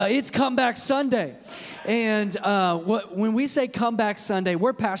It's Comeback Sunday. And when we say Comeback Sunday,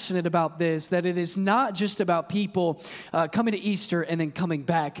 we're passionate about this, that it is not just about people coming to Easter and then coming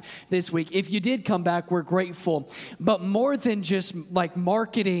back this week. If you did come back, we're grateful. But more than just like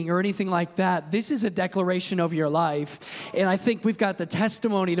marketing or anything like that, this is a declaration of your life. And I think we've got the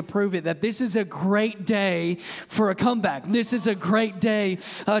testimony to prove it, that this is a great day for a comeback. This is a great day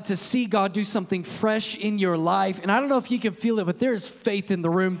to see God do something fresh in your life. And I don't know if you can feel it, but there's faith in the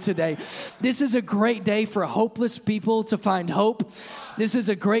room today. This is a great day for hopeless people to find hope. This is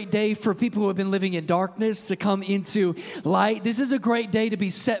a great day for people who have been living in darkness to come into light. This is a great day to be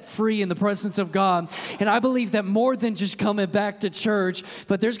set free in the presence of God. And I believe that more than just coming back to church,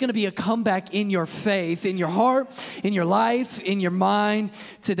 but there's going to be a comeback in your faith, in your heart, in your life, in your mind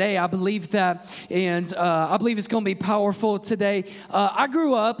today. I believe that, and I believe it's going to be powerful today. I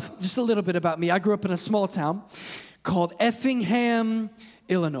grew up, just a little bit about me, I grew up in a small town called Effingham,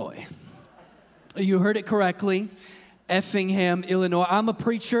 Illinois. You heard it correctly, Effingham, Illinois. I'm a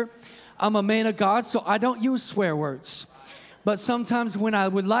preacher. I'm a man of God, so I don't use swear words. But sometimes when I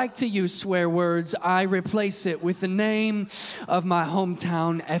would like to use swear words, I replace it with the name of my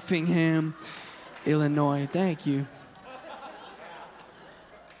hometown, Effingham, Illinois. Thank you.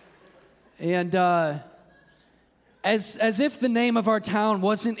 And as if the name of our town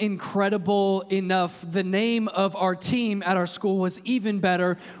wasn't incredible enough, the name of our team at our school was even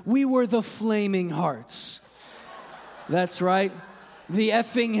better. We were the Flaming Hearts. That's right. The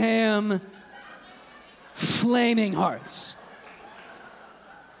Effingham Flaming Hearts.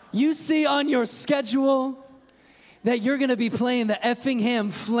 You see on your schedule that you're going to be playing the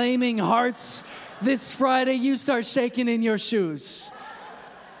Effingham Flaming Hearts this Friday. You start shaking in your shoes.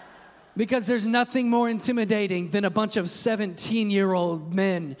 Because there's nothing more intimidating than a bunch of 17-year-old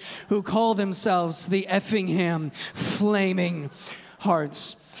men who call themselves the Effingham Flaming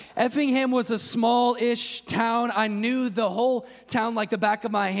Hearts. Effingham was a small-ish town. I knew the whole town like the back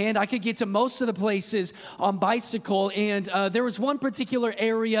of my hand. I could get to most of the places on bicycle. And there was one particular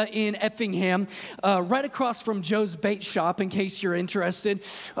area in Effingham, right across from Joe's Bait Shop, in case you're interested,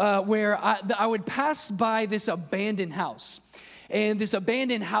 where I would pass by this abandoned house. And this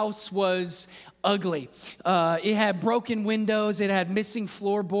abandoned house was ugly. It had broken windows. It had missing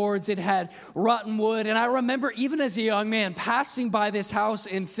floorboards. It had rotten wood. And I remember even as a young man passing by this house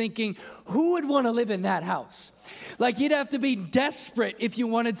and thinking, who would want to live in that house? Like, you'd have to be desperate if you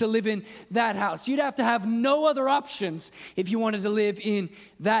wanted to live in that house. You'd have to have no other options if you wanted to live in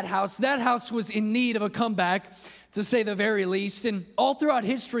that house. That house was in need of a comeback, to say the very least. And all throughout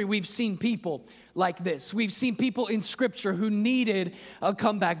history, we've seen people like this. We've seen people in Scripture who needed a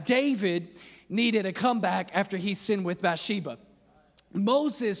comeback. David needed a comeback after he sinned with Bathsheba.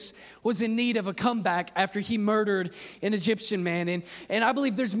 Moses was in need of a comeback after he murdered an Egyptian man. And I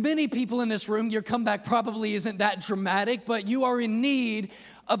believe there's many people in this room, your comeback probably isn't that dramatic, but you are in need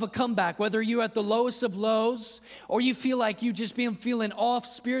of a comeback, whether you're at the lowest of lows or you feel like you've just been feeling off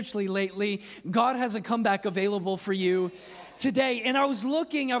spiritually lately. God has a comeback available for you today. And I was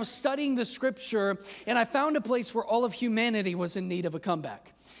studying the Scripture, and I found a place where all of humanity was in need of a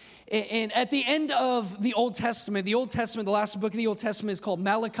comeback. And at the end of the Old Testament, the last book of the Old Testament is called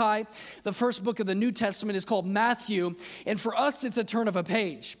Malachi. The first book of the New Testament is called Matthew. And for us, it's a turn of a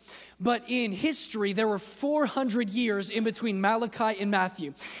page. But in history, there were 400 years in between Malachi and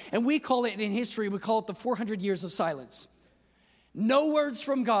Matthew. And we call it the 400 years of silence. No words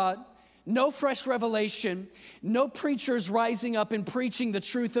from God. No fresh revelation, no preachers rising up and preaching the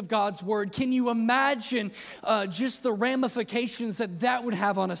truth of God's word. Can you imagine just the ramifications that would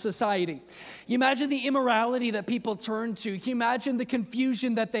have on a society? Can you imagine the immorality that people turned to? Can you imagine the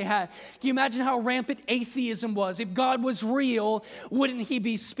confusion that they had? Can you imagine how rampant atheism was? If God was real, wouldn't he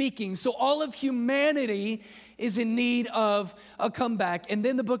be speaking? So all of humanity is in need of a comeback. And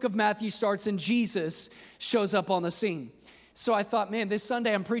then the book of Matthew starts and Jesus shows up on the scene. So I thought, man, this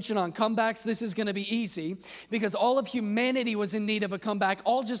Sunday I'm preaching on comebacks. This is going to be easy because all of humanity was in need of a comeback.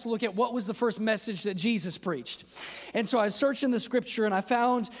 I'll just look at what was the first message that Jesus preached. And so I was searching the Scripture and I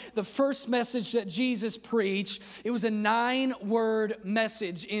found the first message that Jesus preached. It was a 9-word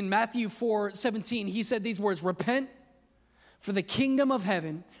message in Matthew 4:17. He said these words: repent, for the kingdom of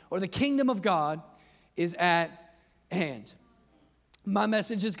heaven or the kingdom of God is at hand. My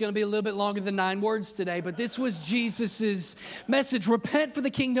message is going to be a little bit longer than 9 words today, but this was Jesus's message. Repent, for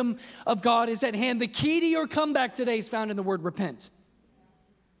the kingdom of God is at hand. The key to your comeback today is found in the word repent.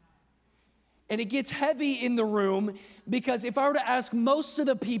 And it gets heavy in the room because if I were to ask most of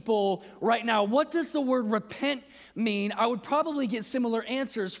the people right now, what does the word repent mean? I would probably get similar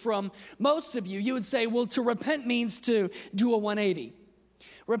answers from most of you. You would say, well, to repent means to do a 180.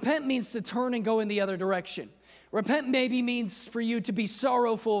 Repent means to turn and go in the other direction. Repent maybe means for you to be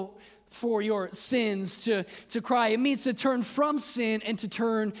sorrowful for your sins, to cry. It means to turn from sin and to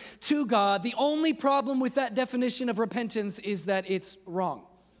turn to God. The only problem with that definition of repentance is that it's wrong.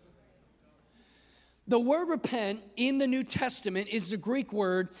 The word repent in the New Testament is the Greek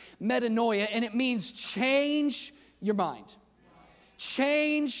word metanoia, and it means change your mind.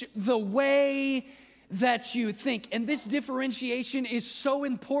 Change the way that you think. And this differentiation is so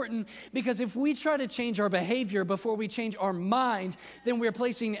important because if we try to change our behavior before we change our mind, then we're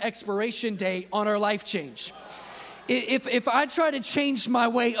placing an expiration date on our life change. If I try to change my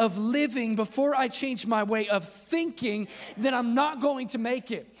way of living before I change my way of thinking, then I'm not going to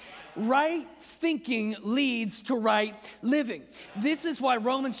make it. Right thinking leads to right living. This is why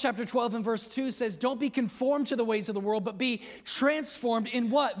Romans chapter 12 and verse 2 says, don't be conformed to the ways of the world, but be transformed in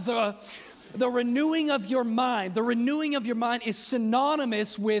what? The renewing of your mind. The renewing of your mind is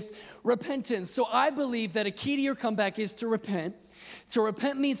synonymous with repentance. So I believe that a key to your comeback is to repent. To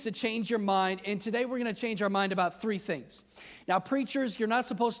repent means to change your mind. And today we're going to change our mind about three things. Now, preachers, you're not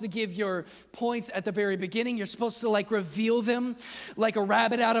supposed to give your points at the very beginning. You're supposed to reveal them like a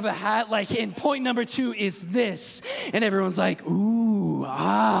rabbit out of a hat. And point number 2 is this. And everyone's like, ooh,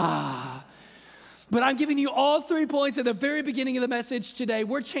 ah. But I'm giving you all 3 points at the very beginning of the message today.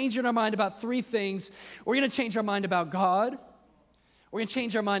 We're changing our mind about 3 things. We're going to change our mind about God. We're going to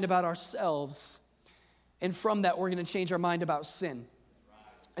change our mind about ourselves. And from that, we're going to change our mind about sin.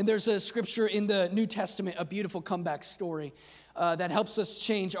 And there's a scripture in the New Testament, a beautiful comeback story that helps us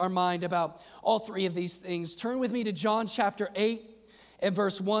change our mind about all 3 of these things. Turn with me to John chapter 8 and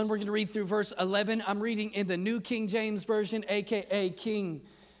verse 1. We're going to read through verse 11. I'm reading in the New King James Version, a.k.a. King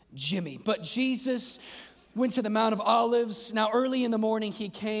Jimmy. But Jesus went to the Mount of Olives. Now early in the morning, he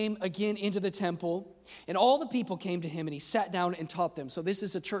came again into the temple, and all the people came to him, and he sat down and taught them. So this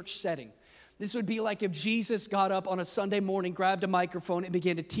is a church setting. This would be like if Jesus got up on a Sunday morning, grabbed a microphone, and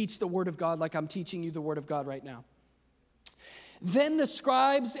began to teach the Word of God like I'm teaching you the Word of God right now. Then the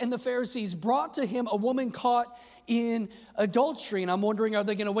scribes and the Pharisees brought to him a woman caught in adultery. And I'm wondering, are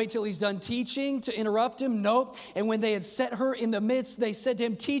they going to wait till he's done teaching to interrupt him? Nope. And when they had set her in the midst, they said to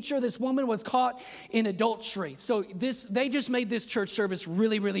him, "Teacher, this woman was caught in adultery." So they just made this church service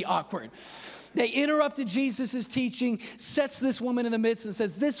really, really awkward. They interrupted Jesus' teaching, sets this woman in the midst and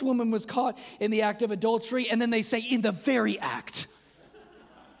says, this woman was caught in the act of adultery. And then they say, in the very act.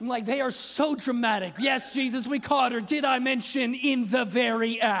 I'm like, they are so dramatic. Yes, Jesus, we caught her. Did I mention in the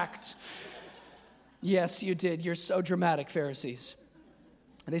very act? Yes, you did. You're so dramatic, Pharisees.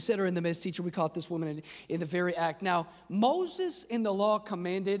 And they set her in the midst. Teacher, we caught this woman in the very act. Now, Moses in the law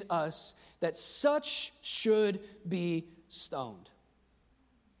commanded us that such should be stoned.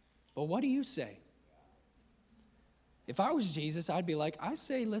 But what do you say? If I was Jesus, I'd be like, I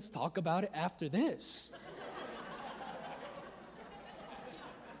say let's talk about it after this.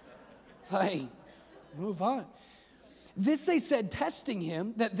 Hey, move on. This they said, testing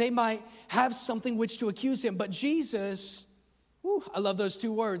him, that they might have something which to accuse him. But Jesus, I love those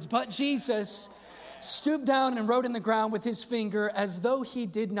 2 words, but Jesus stooped down and wrote in the ground with his finger as though he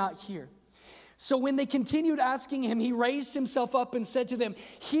did not hear. So when they continued asking him, he raised himself up and said to them,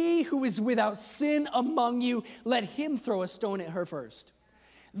 "He who is without sin among you, let him throw a stone at her first."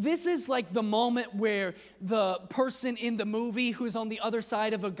 This is like the moment where the person in the movie who's on the other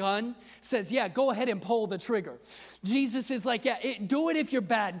side of a gun says, yeah, go ahead and pull the trigger. Jesus is like, do it if you're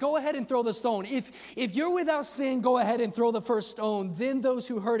bad. Go ahead and throw the stone. If you're without sin, go ahead and throw the first stone. Then those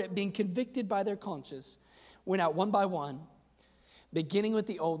who heard it, being convicted by their conscience, went out one by one, beginning with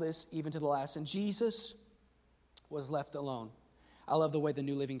the oldest, even to the last. And Jesus was left alone. I love the way the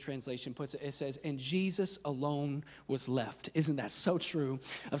New Living Translation puts it. It says, and Jesus alone was left. Isn't that so true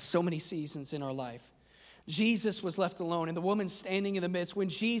of so many seasons in our life? Jesus was left alone, and the woman standing in the midst. When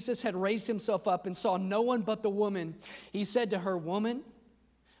Jesus had raised himself up and saw no one but the woman, he said to her, "Woman,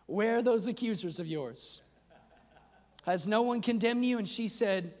 where are those accusers of yours? Has no one condemned you?" And she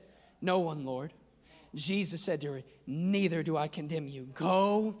said, "No one, Lord." Jesus said to her, "Neither do I condemn you.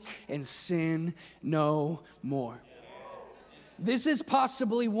 Go and sin no more." This is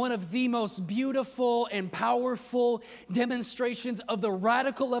possibly one of the most beautiful and powerful demonstrations of the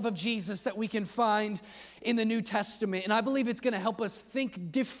radical love of Jesus that we can find in the New Testament. And I believe it's going to help us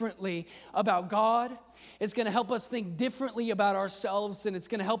think differently about God. It's going to help us think differently about ourselves, and it's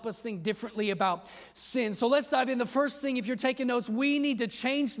going to help us think differently about sin. So let's dive in. The first thing, if you're taking notes, we need to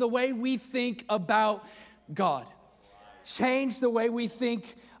change the way we think about God. Change the way we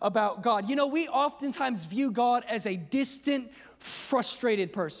think about God. You know, we oftentimes view God as a distant,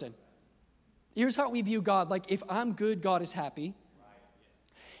 frustrated person. Here's how we view God. Like, if I'm good, God is happy.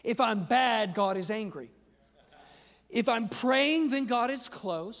 If I'm bad, God is angry. If I'm praying, then God is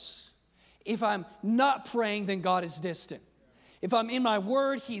close. If I'm not praying, then God is distant. If I'm in my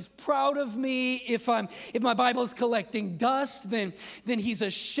word, he's proud of me. If my Bible is collecting dust, then he's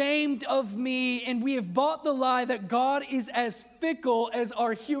ashamed of me. And we have bought the lie that God is as fickle as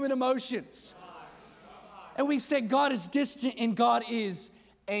our human emotions. And we've said God is distant and God is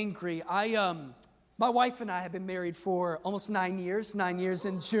angry. My wife and I have been married for almost 9 years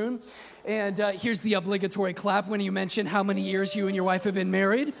in June. And here's the obligatory clap when you mention how many years you and your wife have been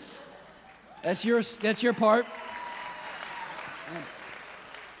married. That's your part.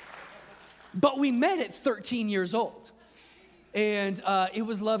 But we met at 13 years old. And it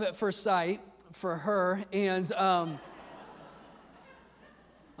was love at first sight for her. And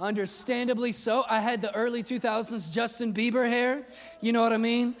understandably so. I had the early 2000s Justin Bieber hair. You know what I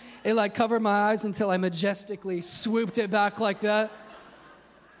mean? It like covered my eyes until I majestically swooped it back like that.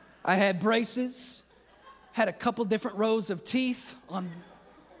 I had braces. Had a couple different rows of teeth on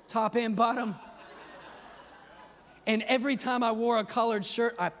top and bottom. And every time I wore a collared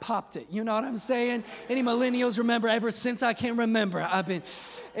shirt, I popped it. You know what I'm saying? Any millennials remember? Ever since I can remember, I've been.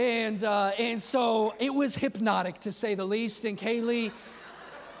 And so it was hypnotic, to say the least. And Kaylee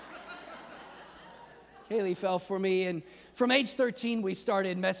fell for me. And from age 13, we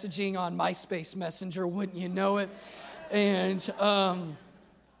started messaging on MySpace Messenger, wouldn't you know it? And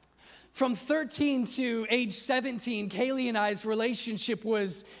from 13 to age 17, Kaylee and I's relationship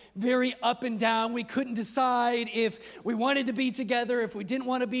was very up and down. We couldn't decide if we wanted to be together, if we didn't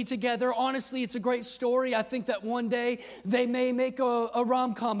want to be together. Honestly, it's a great story. I think that one day they may make a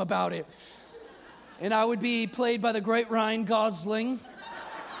rom-com about it. And I would be played by the great Ryan Gosling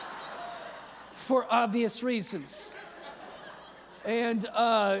for obvious reasons. And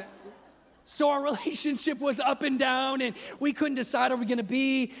so our relationship was up and down, and we couldn't decide, are we going to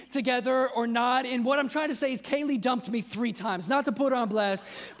be together or not? And what I'm trying to say is Kaylee dumped me 3 times. Not to put her on blast,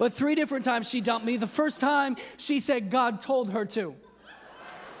 but 3 different times she dumped me. The first time, she said God told her to.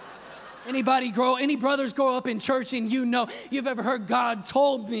 Any brothers grow up in church and you know, you've ever heard God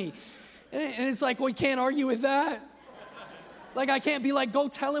told me. And it's like, well, you can't argue with that. Like, I can't be like, go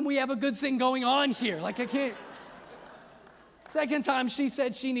tell him we have a good thing going on here. Like, I can't. Second time, she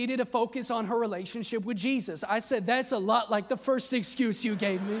said she needed to focus on her relationship with Jesus. I said, that's a lot like the first excuse you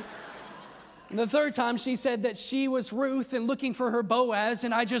gave me. And the third time, she said that she was Ruth and looking for her Boaz,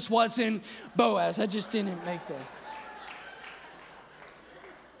 and I just wasn't Boaz. I just didn't make that.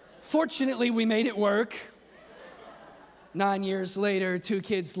 Fortunately, we made it work. 9 years later, 2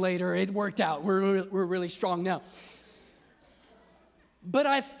 kids later, it worked out. We're really strong now. But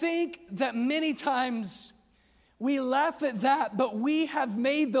I think that many times we laugh at that, but we have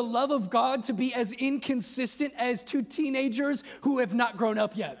made the love of God to be as inconsistent as 2 teenagers who have not grown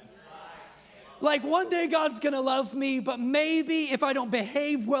up yet. Like, one day God's going to love me, but maybe if I don't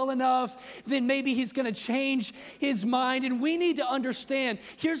behave well enough, then maybe he's going to change his mind. And we need to understand,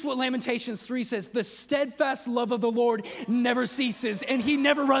 here's what Lamentations 3 says, the steadfast love of the Lord never ceases, and he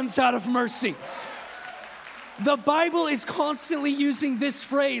never runs out of mercy. The Bible is constantly using this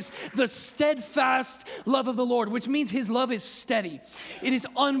phrase, the steadfast love of the Lord, which means his love is steady. It is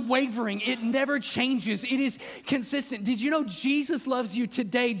unwavering. It never changes. It is consistent. Did you know Jesus loves you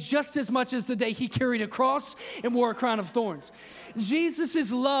today just as much as the day he carried a cross and wore a crown of thorns?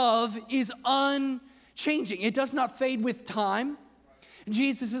 Jesus' love is unchanging. It does not fade with time.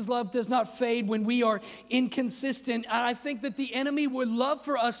 Jesus' love does not fade when we are inconsistent. And I think that the enemy would love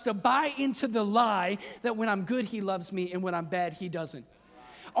for us to buy into the lie that when I'm good, he loves me, and when I'm bad, he doesn't.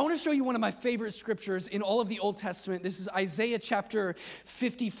 I want to show you one of my favorite scriptures in all of the Old Testament. This is Isaiah chapter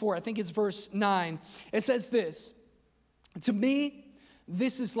 54. I think it's verse 9. It says this, to me,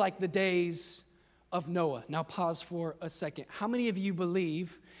 this is like the days of Noah. Now pause for a second. How many of you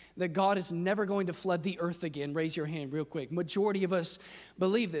believe that God is never going to flood the earth again? Raise your hand real quick. Majority of us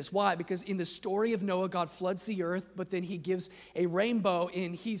believe this. Why? Because in the story of Noah, God floods the earth, but then he gives a rainbow,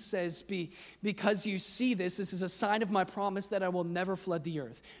 and he says, because you see this is a sign of my promise that I will never flood the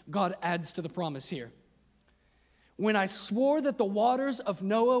earth. God adds to the promise here. When I swore that the waters of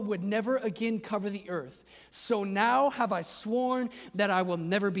Noah would never again cover the earth, so now have I sworn that I will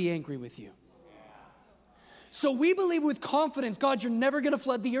never be angry with you. So we believe with confidence, God, you're never going to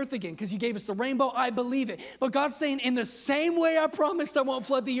flood the earth again because you gave us the rainbow. I believe it. But God's saying, in the same way I promised I won't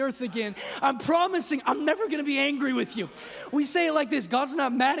flood the earth again, I'm promising I'm never going to be angry with you. We say it like this, God's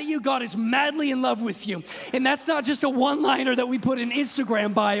not mad at you. God is madly in love with you. And that's not just a one-liner that we put in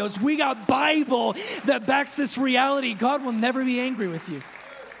Instagram bios. We got Bible that backs this reality. God will never be angry with you.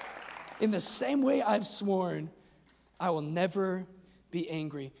 In the same way I've sworn, I will never be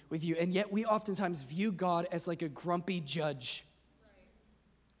angry with you. And yet we oftentimes view God as like a grumpy judge.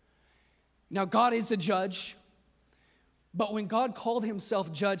 Now, God is a judge, but when God called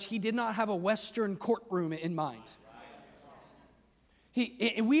himself judge, he did not have a Western courtroom in mind.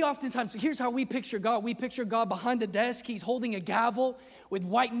 We oftentimes, here's how we picture God. We picture God behind a desk. He's holding a gavel with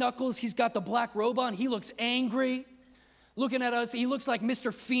white knuckles. He's got the black robe on. He looks angry. Looking at us, he looks like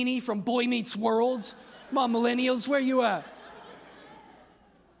Mr. Feeney from Boy Meets World. Come on, millennials, where you at?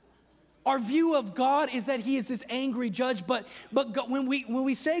 Our view of God is that he is this angry judge, but God, when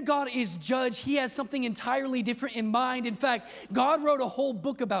we say God is judge, he has something entirely different in mind. In fact, God wrote a whole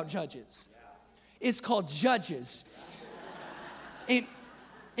book about judges. It's called Judges. And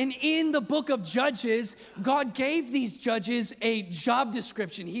in the book of Judges, God gave these judges a job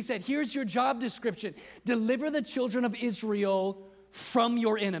description. He said, here's your job description. Deliver the children of Israel from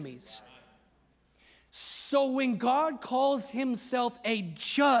your enemies. So when God calls himself a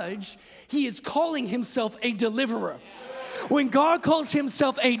judge, he is calling himself a deliverer. When God calls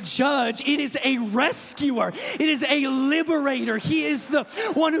himself a judge, it is a rescuer. It is a liberator. He is the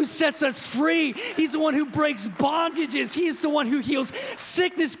one who sets us free. He's the one who breaks bondages. He is the one who heals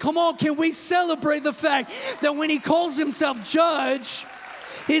sickness. Come on, can we celebrate the fact that when he calls himself judge,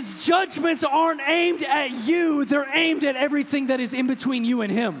 his judgments aren't aimed at you. They're aimed at everything that is in between you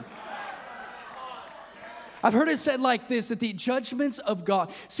and him. I've heard it said like this, that the judgments of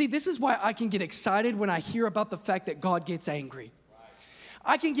God. See, this is why I can get excited when I hear about the fact that God gets angry.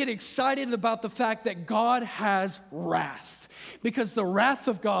 I can get excited about the fact that God has wrath. Because the wrath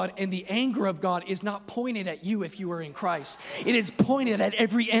of God and the anger of God is not pointed at you if you are in Christ. It is pointed at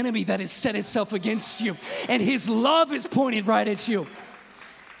every enemy that has set itself against you. And his love is pointed right at you.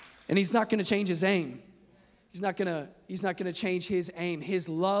 And he's not going to change his aim. He's not going to change his aim. His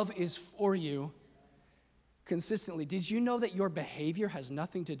love is for you. Consistently. Did you know that your behavior has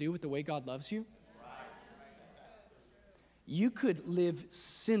nothing to do with the way God loves you? You could live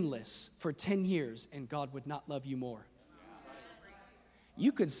sinless for 10 years and God would not love you more.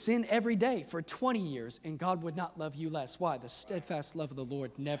 You could sin every day for 20 years and God would not love you less. Why? The steadfast love of the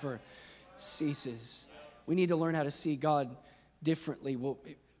Lord never ceases. We need to learn how to see God differently. Well,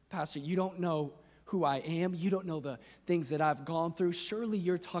 Pastor, you don't know who I am. You don't know the things that I've gone through. Surely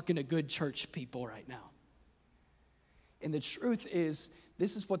you're talking to good church people right now. And the truth is,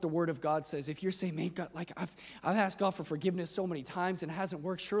 this is what the Word of God says. If you're saying, man, God, like I've asked God for forgiveness so many times and it hasn't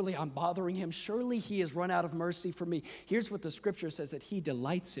worked, surely I'm bothering him. Surely he has run out of mercy for me. Here's what the scripture says, that he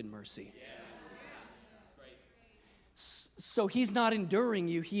delights in mercy. So he's not enduring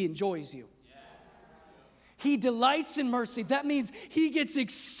you, he enjoys you. He delights in mercy. That means he gets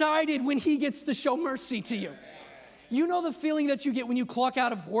excited when he gets to show mercy to you. You know the feeling that you get when you clock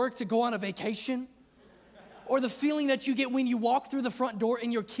out of work to go on a vacation? Or the feeling that you get when you walk through the front door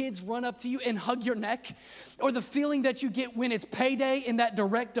and your kids run up to you and hug your neck? Or the feeling that you get when it's payday and that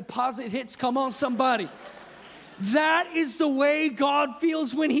direct deposit hits? Come on, somebody. That is the way God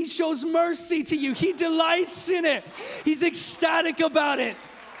feels when he shows mercy to you. He delights in it. He's ecstatic about it.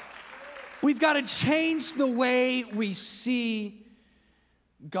 We've got to change the way we see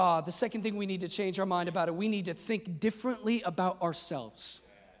God. The second thing we need to change our mind about it, we need to think differently about ourselves.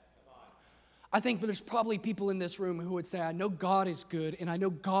 I think there's probably people in this room who would say, I know God is good and I know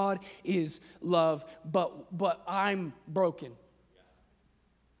God is love, but I'm broken.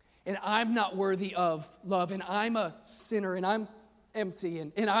 And I'm not worthy of love, and I'm a sinner, and I'm empty,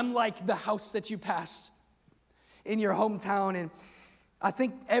 and I'm like the house that you passed in your hometown. And I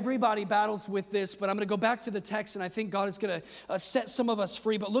think everybody battles with this, but I'm going to go back to the text, and I think God is going to set some of us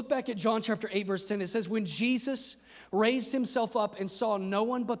free. But look back at John chapter 8, verse 10. It says, when Jesus raised himself up and saw no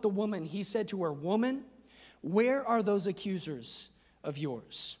one but the woman, he said to her, woman, where are those accusers of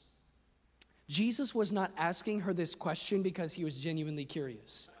yours? Jesus was not asking her this question because he was genuinely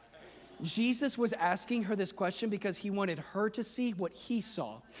curious. Jesus was asking her this question because he wanted her to see what he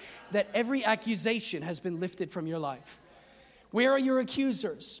saw, that every accusation has been lifted from your life. Where are your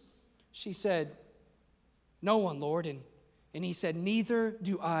accusers? She said, no one, Lord. And he said, neither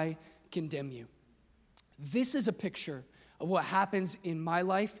do I condemn you. This is a picture of what happens in my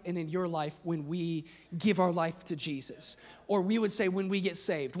life and in your life when we give our life to Jesus. Or we would say when we get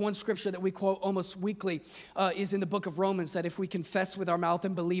saved. One scripture that we quote almost weekly is in the book of Romans, that if we confess with our mouth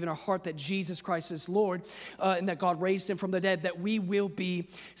and believe in our heart that Jesus Christ is Lord and that God raised him from the dead, that we will be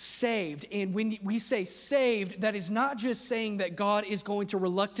saved. And when we say saved, that is not just saying that God is going to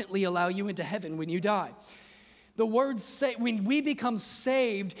reluctantly allow you into heaven when you die. The words say, when we become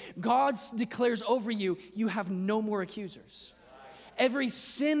saved, God declares over you, you have no more accusers. Every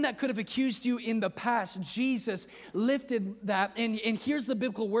sin that could have accused you in the past, Jesus lifted that. And here's the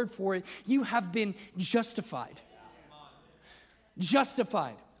biblical word for it. You have been justified.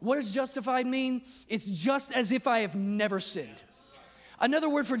 Justified. What does justified mean? It's just as if I have never sinned. Another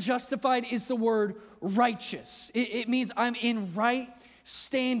word for justified is the word righteous. It means I'm in right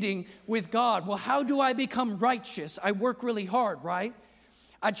standing with God. Well, how do I become righteous? I work really hard, right?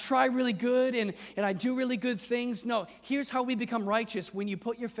 I try really good and I do really good things. No, here's how we become righteous. When you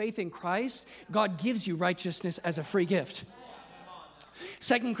put your faith in Christ, God gives you righteousness as a free gift.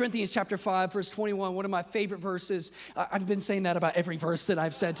 2 Corinthians chapter 5, verse 21, one of my favorite verses. I've been saying that about every verse that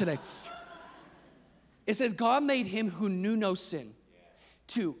I've said today. It says, God made him who knew no sin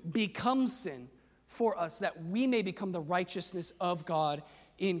to become sin for us, that we may become the righteousness of God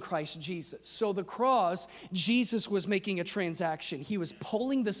in Christ Jesus. So the cross, Jesus was making a transaction. He was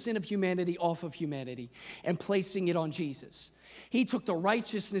pulling the sin of humanity off of humanity and placing it on Jesus. He took the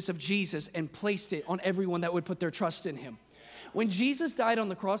righteousness of Jesus and placed it on everyone that would put their trust in him. When Jesus died on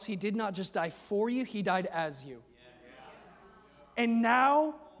the cross, he did not just die for you, he died as you. And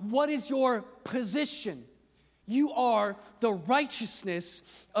now, what is your position? You are the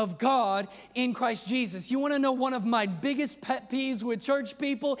righteousness of God in Christ Jesus. You want to know one of my biggest pet peeves with church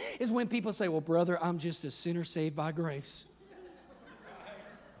people is when people say, well, brother, I'm just a sinner saved by grace.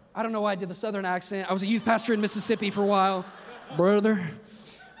 I don't know why I did the southern accent. I was a youth pastor in Mississippi for a while. Brother,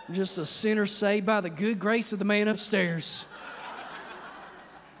 I'm just a sinner saved by the good grace of the man upstairs.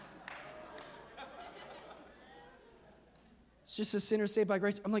 It's just a sinner saved by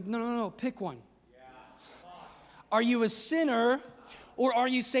grace. I'm like, no, pick one. Are you a sinner or are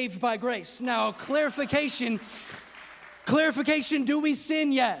you saved by grace? Now, clarification, do we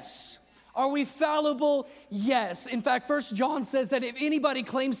sin? Yes. Are we fallible? Yes. In fact, 1 John says that if anybody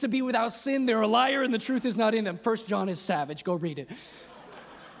claims to be without sin, they're a liar and the truth is not in them. 1 John is savage. Go read it.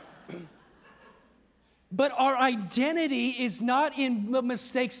 But our identity is not in the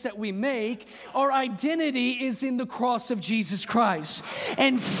mistakes that we make. Our identity is in the cross of Jesus Christ.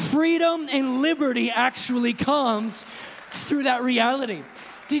 And freedom and liberty actually comes through that reality.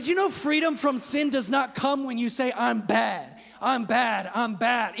 Did you know freedom from sin does not come when you say, I'm bad, I'm bad, I'm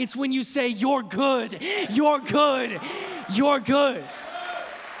bad. It's when you say, you're good, you're good, you're good.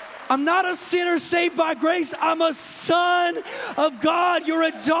 I'm not a sinner saved by grace. I'm a son of God. You're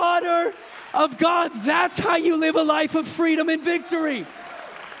a daughter of God. That's how you live a life of freedom and victory.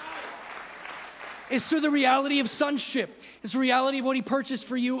 It's through the reality of sonship. It's the reality of what he purchased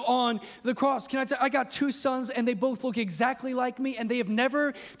for you on the cross. Can I tell you, I got 2 sons and they both look exactly like me and they have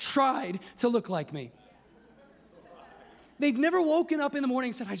never tried to look like me. They've never woken up in the morning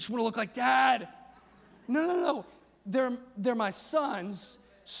and said, I just want to look like Dad. No. They're my sons,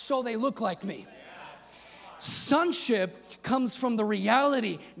 so they look like me. Sonship comes from the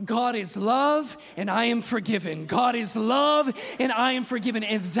reality, God is love and I am forgiven. God is love and I am forgiven.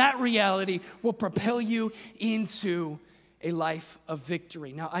 And that reality will propel you into a life of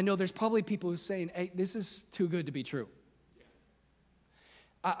victory. Now, I know there's probably people who are saying, hey, this is too good to be true.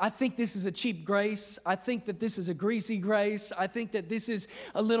 I think this is a cheap grace. I think that this is a greasy grace. I think that this is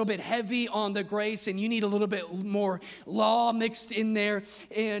a little bit heavy on the grace and you need a little bit more law mixed in there.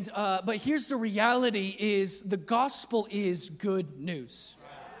 But here's the reality is the gospel is good news.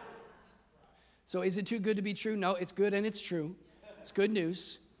 So is it too good to be true? No, it's good and it's true. It's good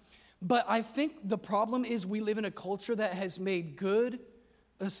news. But I think the problem is we live in a culture that has made good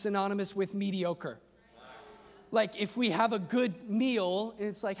synonymous with mediocre. Like if we have a good meal, and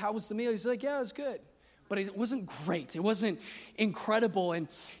it's like, how was the meal? He's like, yeah, it was good. But it wasn't great. It wasn't incredible.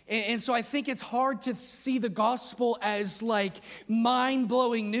 And so I think it's hard to see the gospel as like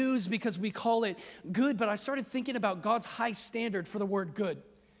mind-blowing news because we call it good. But I started thinking about God's high standard for the word good.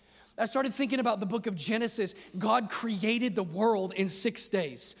 I started thinking about the book of Genesis. God created the world in 6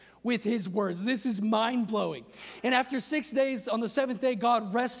 days with his words. This is mind-blowing. And after 6 days, on the 7th day,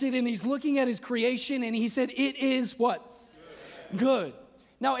 God rested and he's looking at his creation and he said, it is what? Good.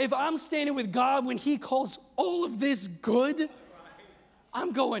 Now, if I'm standing with God when he calls all of this good,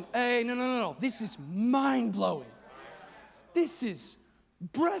 I'm going, hey, no. This is mind-blowing. This is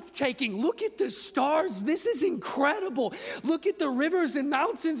breathtaking. Look at the stars. This is incredible. Look at the rivers and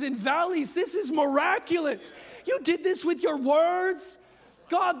mountains and valleys. This is miraculous. You did this with your words.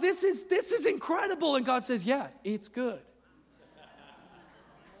 God, this is incredible. And God says, yeah, it's good.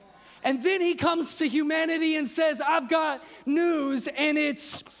 And then he comes to humanity and says, I've got news and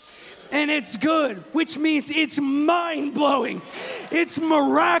it's good, which means it's mind-blowing. It's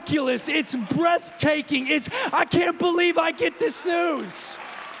miraculous. It's breathtaking. I can't believe I get this news.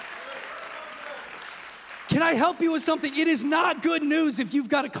 Can I help you with something? It is not good news if you've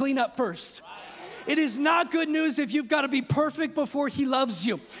got to clean up first. It is not good news if you've got to be perfect before he loves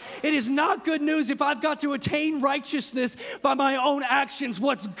you. It is not good news if I've got to attain righteousness by my own actions.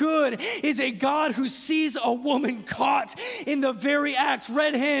 What's good is a God who sees a woman caught in the very act,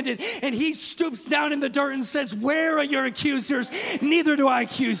 red-handed, and he stoops down in the dirt and says, "Where are your accusers? Neither do I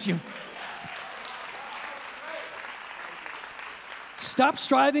accuse you." Stop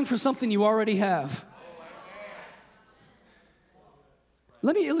striving for something you already have.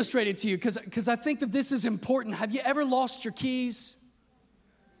 Let me illustrate it to you because I think that this is important. Have you ever lost your keys?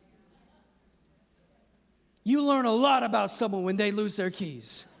 You learn a lot about someone when they lose their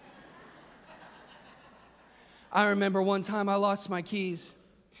keys. I remember one time I lost my keys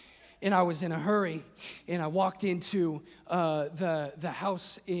and I was in a hurry and I walked into the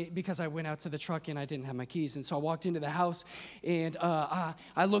house because I went out to the truck and I didn't have my keys. And so I walked into the house and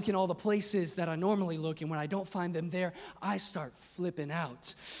I look in all the places that I normally look, and when I don't find them there, I start flipping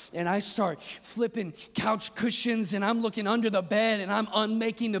out. And I start flipping couch cushions, and I'm looking under the bed and I'm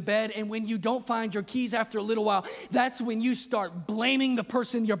unmaking the bed. And when you don't find your keys after a little while, that's when you start blaming the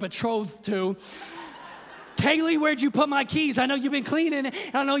person you're betrothed to. "Kaylee, where'd you put my keys? I know you've been cleaning, and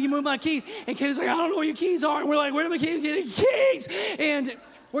I know you moved my keys." And Kaylee's like, "I don't know where your keys are." And we're like, "Where did my keys get? Keys!" And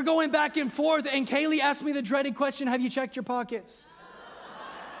we're going back and forth. And Kaylee asked me the dreaded question, "Have you checked your pockets?"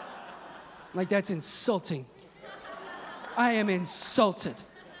 Like, that's insulting. I am insulted.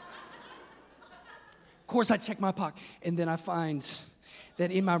 Of course, I check my pocket, and then I find that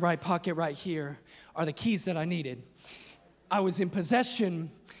in my right pocket right here are the keys that I needed. I was in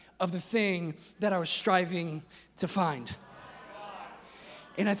possession of the thing that I was striving to find.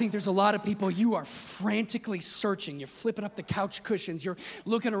 And I think there's a lot of people, you are frantically searching. You're flipping up the couch cushions. You're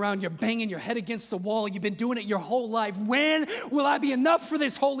looking around. You're banging your head against the wall. You've been doing it your whole life. When will I be enough for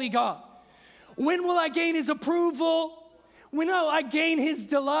this holy God? When will I gain his approval? When will I gain his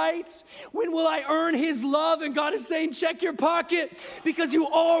delights? When will I earn his love? And God is saying, check your pocket, because you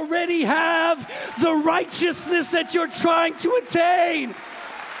already have the righteousness that you're trying to attain.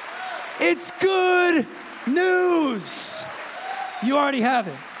 It's good news. You already have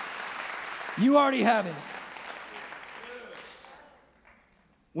it. You already have it.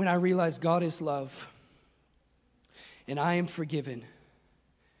 When I realize God is love and I am forgiven,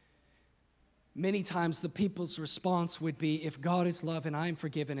 many times the people's response would be, if God is love and I am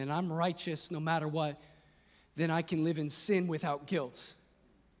forgiven and I'm righteous no matter what, then I can live in sin without guilt.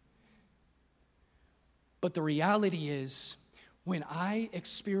 But the reality is, when I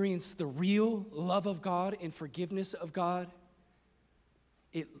experience the real love of God and forgiveness of God,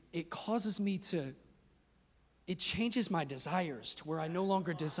 it causes me to, it changes my desires to where I no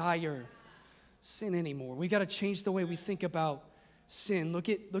longer desire sin anymore. We got to change the way we think about sin. Look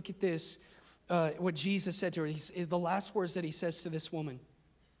at this, what Jesus said to her. The last words that he says to this woman.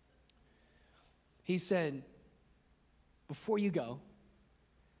 He said, before you go,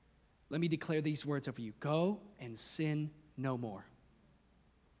 let me declare these words over you. Go and sin no more.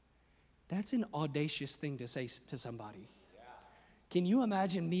 That's an audacious thing to say to somebody. Can you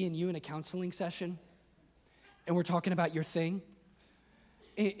imagine me and you in a counseling session and we're talking about your thing?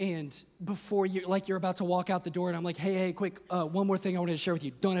 And before you're about to walk out the door and I'm like, hey, quick, one more thing I wanted to share with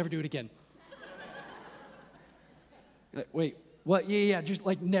you. Don't ever do it again. Like, wait, what? Yeah, just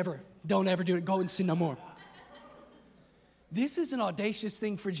like never. Don't ever do it. Go and sin no more. This is an audacious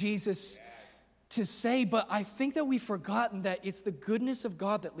thing for Jesus to say, but I think that we've forgotten that it's the goodness of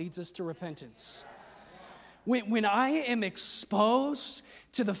God that leads us to repentance. When I am exposed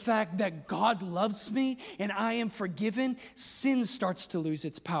to the fact that God loves me and I am forgiven, sin starts to lose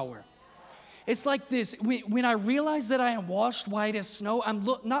its power. It's like this. When I realize that I am washed white as snow, I'm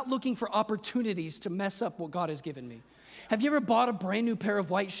not looking for opportunities to mess up what God has given me. Have you ever bought a brand new pair of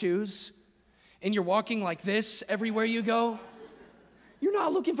white shoes and you're walking like this everywhere you go? You're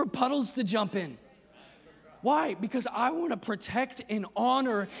not looking for puddles to jump in. Why? Because I want to protect and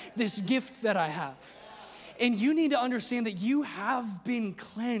honor this gift that I have. And you need to understand that you have been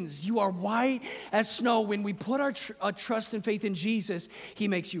cleansed. You are white as snow. When we put our trust and faith in Jesus, he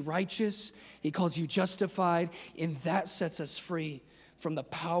makes you righteous. He calls you justified. And that sets us free from the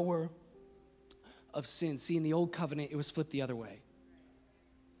power of sin. See, in the old covenant, it was flipped the other way.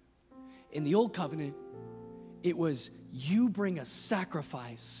 In the old covenant, it was you bring a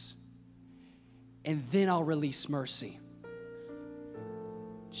sacrifice and then I'll release mercy.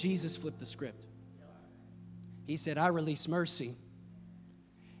 Jesus flipped the script. He said, I release mercy,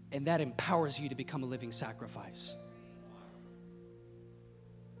 and that empowers you to become a living sacrifice.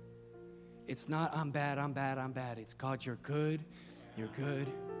 It's not, I'm bad. It's God, you're good,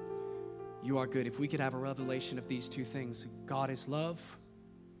 You are good. If we could have a revelation of these two things, God is love,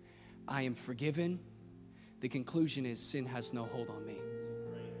 I am forgiven. The conclusion is sin has no hold on me.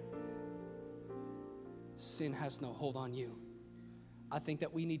 Sin has no hold on you. I think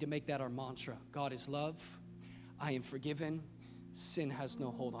that we need to make that our mantra. God is love, I am forgiven. Sin has no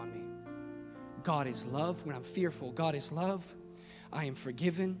hold on me. God is love. When I'm fearful, God is love, I am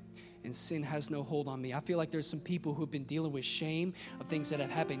forgiven, and sin has no hold on me. I feel like there's some people who have been dealing with shame of things that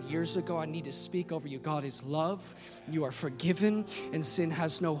have happened years ago. I need to speak over you. God is love, you are forgiven, and sin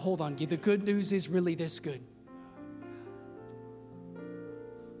has no hold on you. The good news is really this good.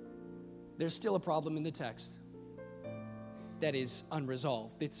 There's still a problem in the text that is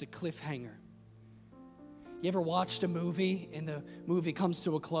unresolved. It's a cliffhanger. You ever watched a movie and the movie comes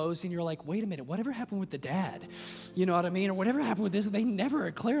to a close and you're like, wait a minute, whatever happened with the dad? You know what I mean? Or whatever happened with this? They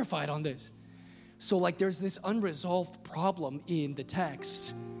never clarified on this. So like there's this unresolved problem in the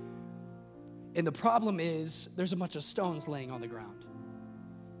text. And the problem is there's a bunch of stones laying on the ground.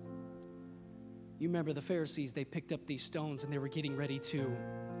 You remember the Pharisees, they picked up these stones and they were getting ready to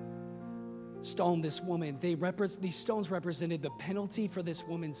stone this woman. These stones represented the penalty for this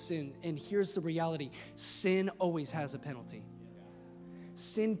woman's sin. And here's the reality. Sin always has a penalty.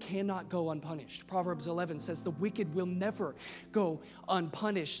 Sin cannot go unpunished. Proverbs 11 says the wicked will never go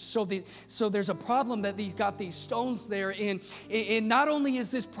unpunished. So there's a problem that he's got these stones there. And not only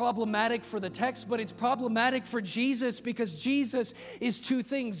is this problematic for the text, but it's problematic for Jesus, because Jesus is two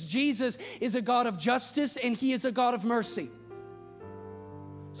things. Jesus is a God of justice and he is a God of mercy.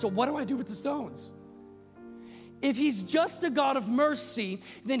 So what do I do with the stones? If he's just a God of mercy,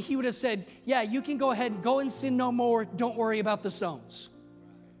 then he would have said, yeah, you can go ahead and go and sin no more. Don't worry about the stones.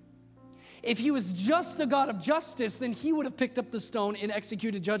 If he was just a God of justice, then he would have picked up the stone and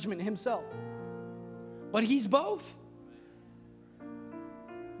executed judgment himself. But he's both.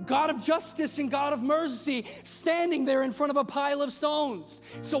 God of justice and God of mercy standing there in front of a pile of stones.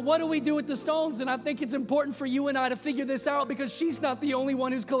 So what do we do with the stones? And I think it's important for you and I to figure this out, because she's not the only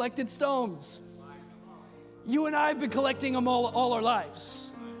one who's collected stones. You and I have been collecting them all our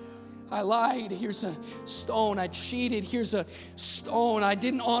lives. I lied, here's a stone. I cheated, here's a stone. I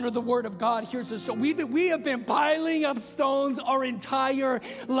didn't honor the word of God, here's a stone. We have been piling up stones our entire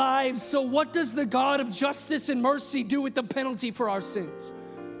lives. So what does the God of justice and mercy do with the penalty for our sins?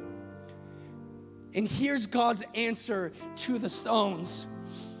 And here's God's answer to the stones.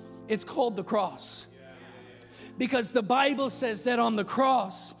 It's called the cross. Because the Bible says that on the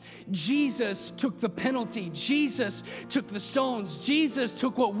cross, Jesus took the penalty. Jesus took the stones. Jesus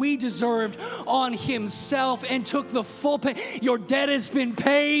took what we deserved on himself and took the full pay. Your debt has been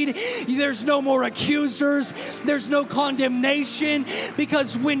paid. There's no more accusers. There's no condemnation.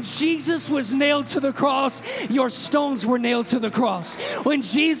 Because when Jesus was nailed to the cross, your stones were nailed to the cross. When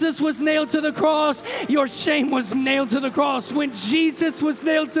Jesus was nailed to the cross, your shame was nailed to the cross. When Jesus was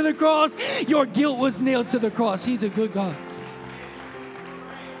nailed to the cross, your guilt was nailed to the cross. He's a good God.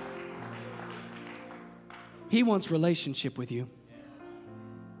 He wants relationship with you.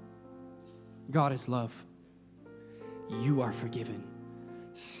 God is love. You are forgiven.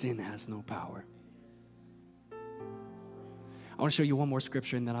 Sin has no power. I want to show you one more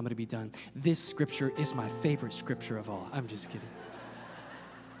scripture and then I'm going to be done. This scripture is my favorite scripture of all. I'm just kidding.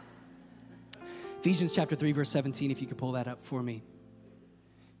 Ephesians chapter 3, verse 17, if you could pull that up for me.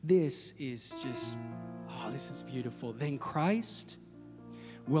 This is just, this is beautiful. Then Christ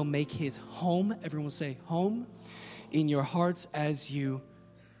will make his home, everyone will say home, in your hearts as you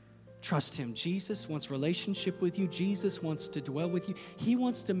trust him. Jesus wants relationship with you. Jesus wants to dwell with you. He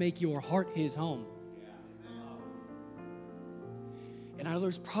wants to make your heart his home. And I know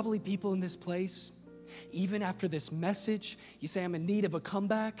there's probably people in this place, even after this message, you say, I'm in need of a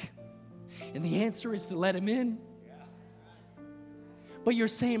comeback. And the answer is to let him in. But you're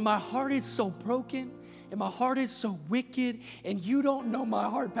saying, my heart is so broken and my heart is so wicked, and you don't know my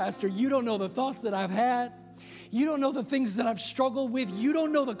heart, Pastor. You don't know the thoughts that I've had. You don't know the things that I've struggled with. You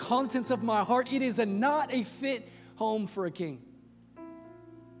don't know the contents of my heart. It is not a fit home for a king.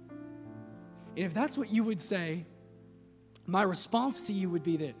 And if that's what you would say, my response to you would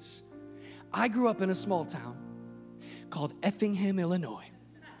be this. I grew up in a small town called Effingham, Illinois.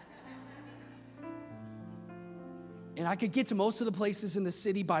 And I could get to most of the places in the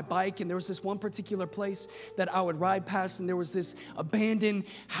city by bike. And there was this one particular place that I would ride past. And there was this abandoned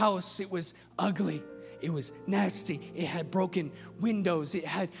house. It was ugly. It was nasty. It had broken windows. It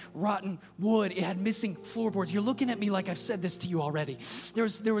had rotten wood. It had missing floorboards. You're looking at me like I've said this to you already. There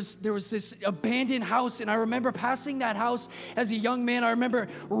was this abandoned house, and I remember passing that house as a young man. I remember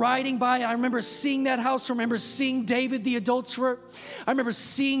riding by. I remember seeing that house. I remember seeing David, the adulterer. I remember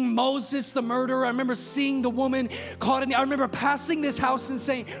seeing Moses, the murderer. I remember seeing the woman caught in the... I remember passing this house and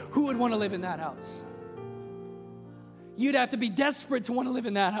saying, who would want to live in that house? You'd have to be desperate to want to live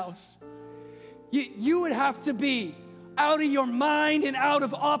in that house. You would have to be out of your mind and out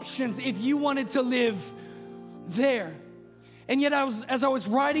of options if you wanted to live there. And yet, as I was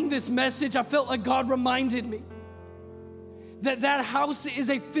writing this message, I felt like God reminded me that house is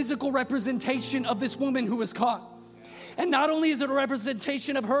a physical representation of this woman who was caught. And not only is it a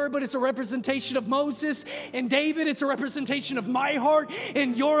representation of her, but it's a representation of Moses and David. It's a representation of my heart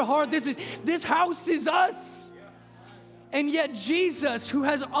and your heart. This house is us. And yet Jesus, who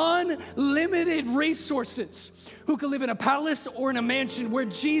has unlimited resources, who can live in a palace or in a mansion, where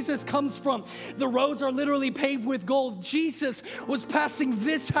Jesus comes from, the roads are literally paved with gold. Jesus was passing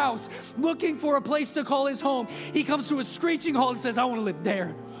this house, looking for a place to call his home. He comes to a screeching halt and says, I want to live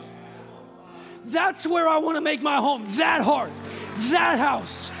there. That's where I want to make my home. That heart, that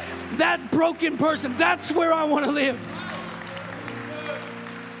house, that broken person, that's where I want to live.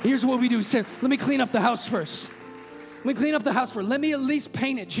 Here's what we do. Say, let me clean up the house first. Let me clean up the house first. Let me at least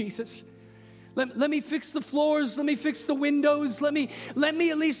paint it, Jesus. Let me fix the floors. Let me fix the windows. Let me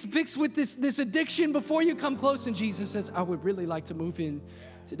at least fix with this addiction before you come close. And Jesus says, I would really like to move in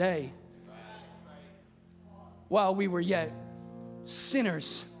today. While we were yet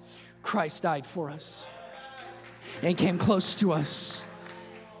sinners, Christ died for us and came close to us.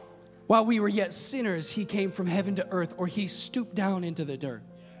 While we were yet sinners, he came from heaven to earth, or he stooped down into the dirt.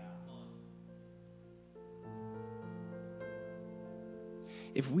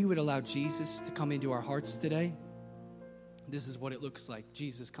 If we would allow Jesus to come into our hearts today, this is what it looks like.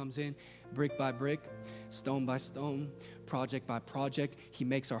 Jesus comes in brick by brick, stone by stone, project by project. He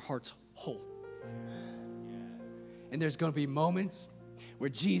makes our hearts whole. And there's going to be moments where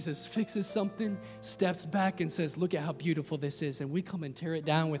Jesus fixes something, steps back and says, look at how beautiful this is. And we come and tear it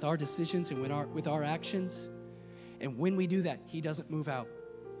down with our decisions and with our actions. And when we do that, he doesn't move out,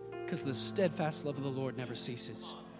 because the steadfast love of the Lord never ceases.